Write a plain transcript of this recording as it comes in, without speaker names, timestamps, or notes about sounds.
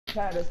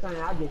Try to say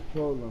I just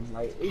troll them.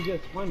 Like it's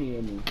just funny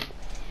to me.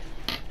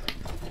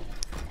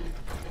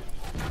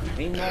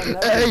 Ain't nothing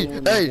else to do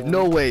in this game.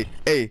 No way.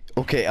 Hey,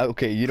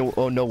 okay, you know,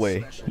 oh, no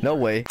way. No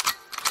way.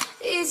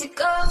 Easy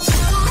go.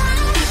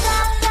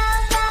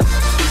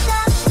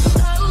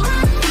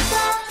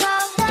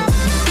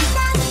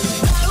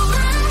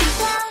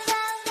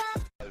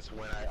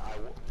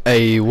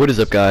 Hey, what is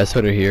up guys,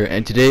 Hunter here,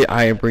 and today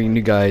I am bringing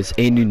you guys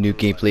a new nuke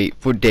gameplay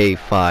for day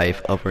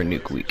 5 of our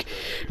nuke week.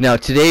 Now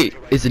today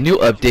is a new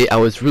update I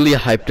was really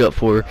hyped up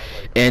for,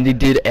 and they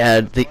did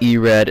add the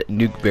ERAD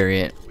nuke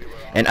variant.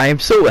 And I am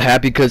so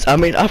happy because, I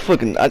mean, I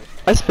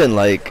spent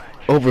like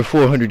over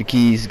 400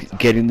 keys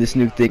getting this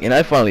nuke thing, and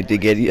I finally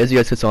did get it. As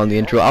you guys saw in the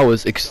intro, I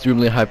was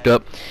extremely hyped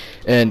up.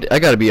 And I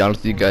gotta be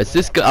honest with you guys,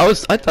 this gun,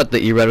 I thought the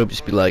ERAD would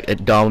just be like a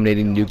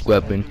dominating nuke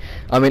weapon.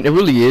 I mean, it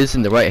really is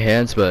in the right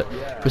hands, but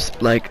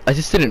like I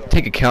just didn't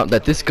take account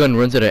that this gun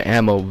runs out of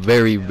ammo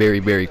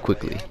very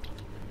quickly.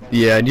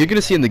 Yeah, and you're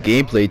gonna see in the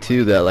gameplay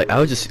too that like I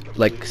was just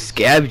like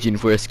scavenging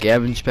for a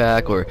scavenge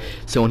pack or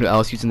someone who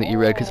else using the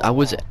ERAD because I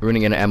was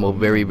running out of ammo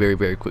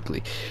very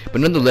quickly.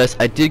 But nonetheless,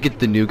 I did get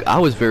the nuke. I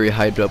was very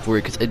hyped up for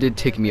it because it did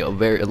take me a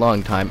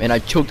long time, and I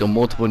choked on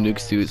multiple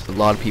nukes too. A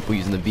lot of people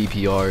using the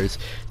VPRs,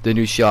 the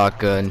new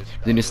shotgun,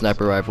 the new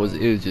sniper rifles.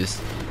 It was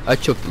just, I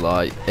choked a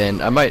lot,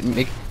 and I might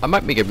make a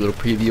little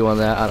preview on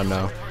that. I don't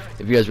know.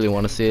 If you guys really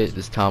want to see it,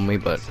 just tell me.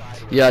 But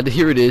yeah,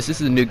 here it is.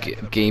 This is the new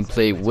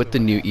gameplay with the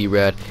new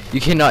ERAD.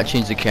 You cannot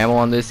change the camo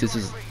on this. This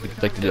is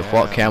like the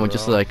default camo,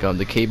 just like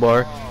the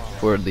K-bar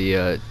for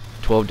the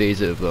 12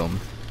 days of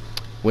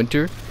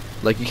winter.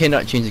 Like you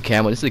cannot change the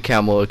camo. This is the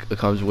camo it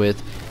comes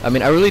with. I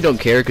mean, I really don't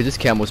care because this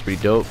camo is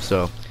pretty dope.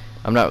 So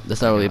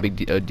that's not really a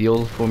big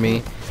deal for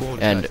me.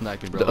 And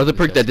the other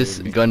perk that this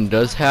gun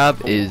does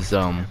have is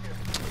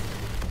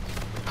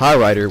High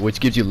Rider, which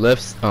gives you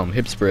left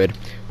hip spread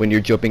when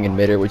you're jumping in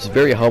midair, which is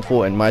very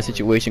helpful in my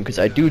situation because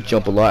I do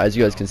jump a lot, as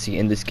you guys can see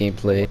in this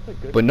gameplay.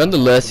 But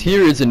nonetheless,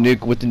 here is a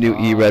nuke with the new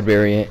ERAD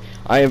variant.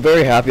 I am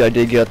very happy I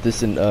did get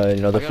this in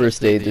the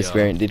first day this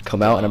variant did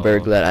come out, and I'm very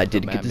glad I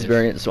did get this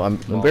variant, so I'm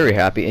very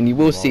happy. And you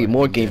will see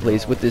more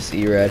gameplays with this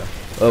ERAD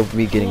of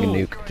me getting a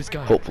nuke,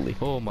 hopefully.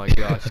 Oh my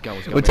gosh, this guy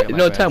was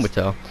no, time will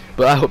tell.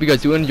 But I hope you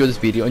guys do enjoy this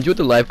video. Enjoy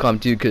the live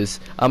comm too, because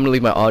I'm gonna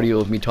leave my audio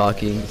of me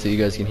talking so you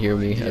guys can hear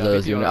me as I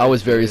was doing it. I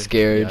was very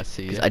scared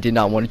because I did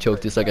not want to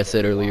choke this, like I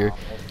said earlier.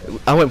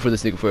 I went for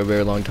this nuke for a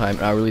very long time,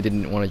 and I really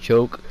didn't want to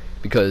choke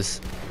because,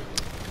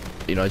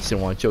 you know, I just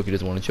didn't want to choke. He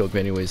doesn't want to choke. But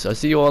anyways, I'll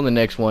see you all in the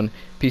next one.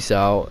 Peace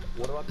out.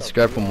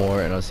 Subscribe for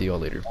more, and I'll see you all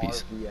later.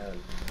 Peace.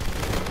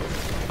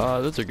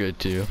 Those are good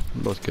too.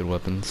 Both good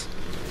weapons.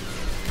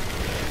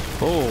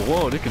 Oh,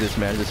 whoa, look at this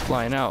man just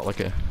flying out like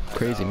a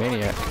crazy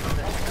maniac.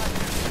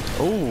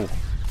 Oh,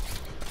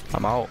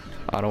 I'm out.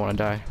 I don't want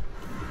to die.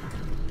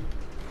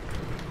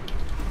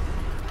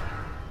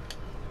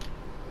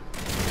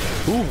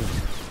 Ooh,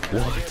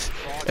 what?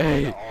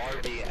 Hey,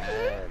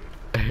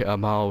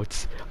 I'm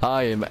out.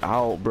 I am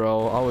out,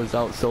 bro. I was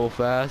out so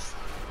fast.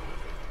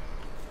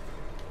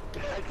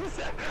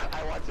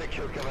 I watched that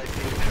kill come.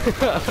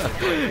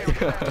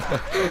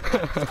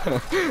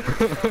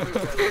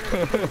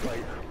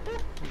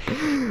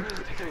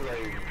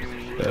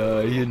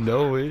 You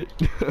know it.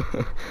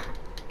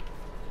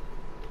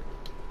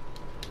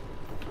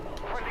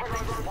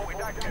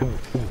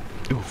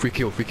 Ooh, free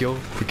kill.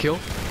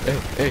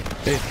 Hey,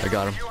 I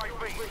got him.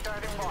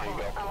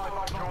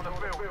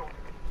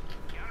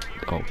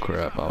 Oh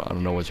crap, I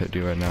don't know what to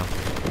do right now.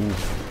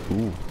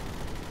 Ooh,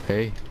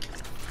 hey.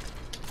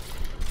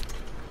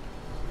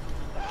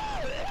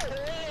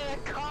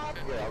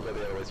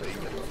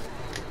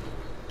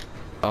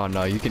 Oh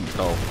no, you can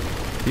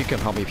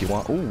help me if you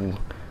want. Ooh.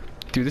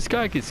 Dude, this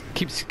guy keeps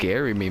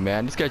scaring me,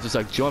 man. This guy just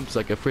like jumps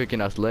like a freaking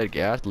athletic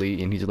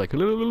athlete, and he's like,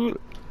 hello.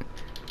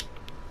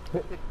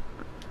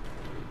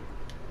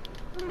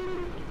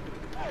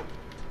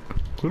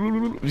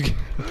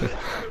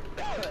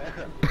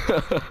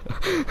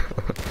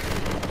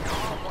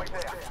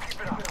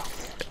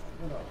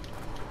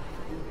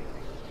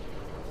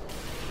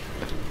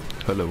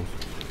 Hello.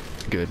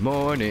 Good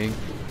morning.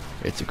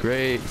 It's a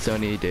great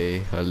sunny day.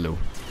 Hello.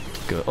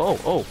 Good.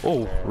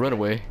 Oh, run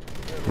away.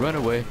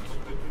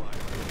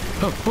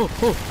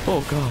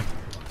 Oh god.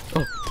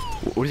 Oh,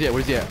 where's he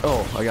at?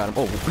 Oh, I got him.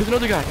 Oh, there's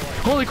another guy.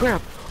 Holy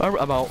crap.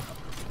 I'm out.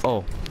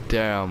 Oh,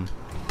 damn,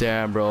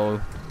 bro.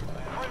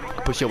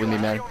 Push up with me,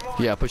 man.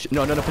 Yeah, push.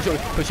 No,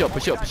 push up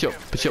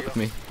with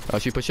me. Oh,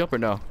 should you push up or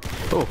no?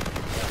 Oh,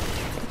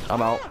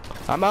 I'm out.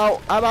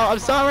 I'm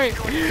sorry.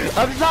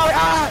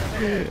 Ah!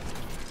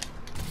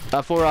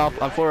 I'm 4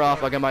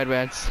 off. I got my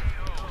advance.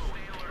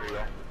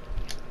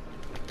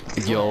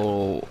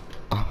 Yo,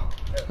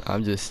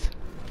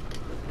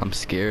 I'm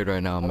scared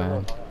right now,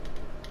 man.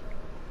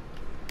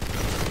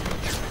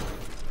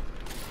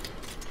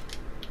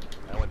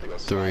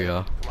 Three,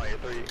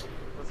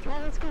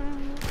 let's go.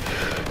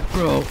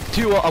 Bro,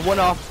 2, I'm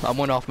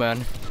one off,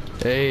 man.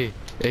 Hey,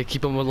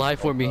 keep him alive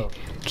for me.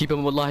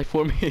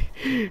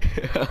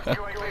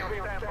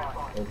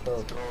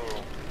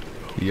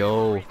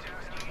 Yo,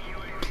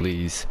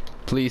 please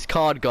Please,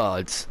 COD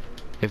gods,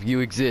 if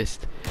you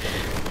exist.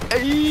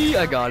 Hey,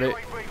 I got it.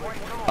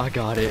 I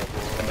got it.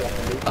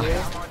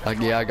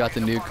 Yeah, I got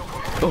the nuke.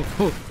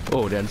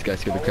 Oh, damn, this guy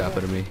scared the crap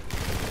out of me.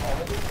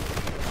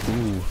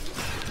 Ooh.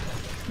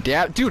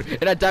 Damn, dude,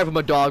 and I died from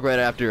a dog right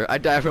after. I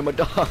died from a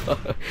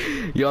dog.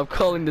 Yo, I'm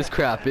calling this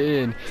crap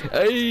in.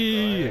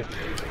 Hey,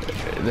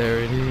 there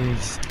it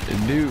is. A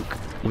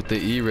nuke with the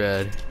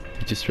ERAD.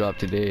 It just dropped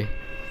today.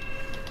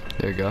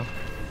 There you go.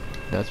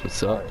 That's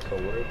what's up.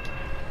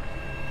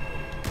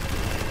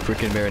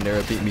 Freaking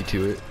Marinara beat me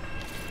to it.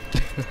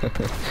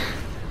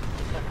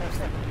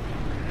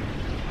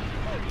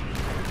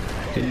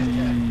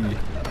 Hey.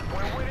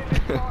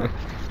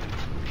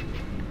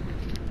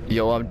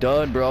 Yo, I'm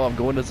done, bro. I'm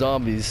going to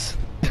zombies.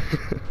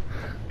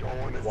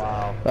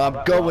 Wow.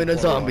 I'm going to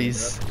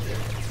zombies.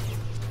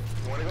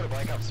 You wanna go to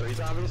Black Ops 3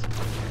 zombies?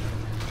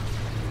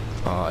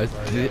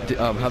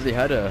 Have they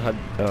had a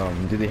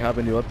do they have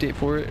a new update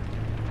for it?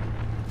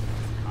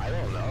 I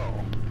don't know.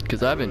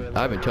 Cause I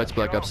haven't touched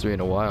Black Ops 3 in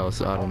a while,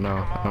 so I don't know.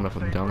 I don't know if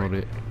I can download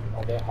it.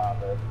 Oh, they have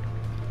it.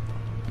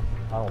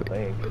 I don't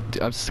think.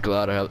 I'm just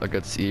glad I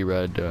got this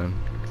ERAD done.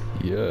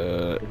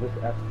 Yeah.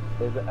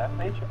 Is it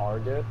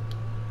FHR good?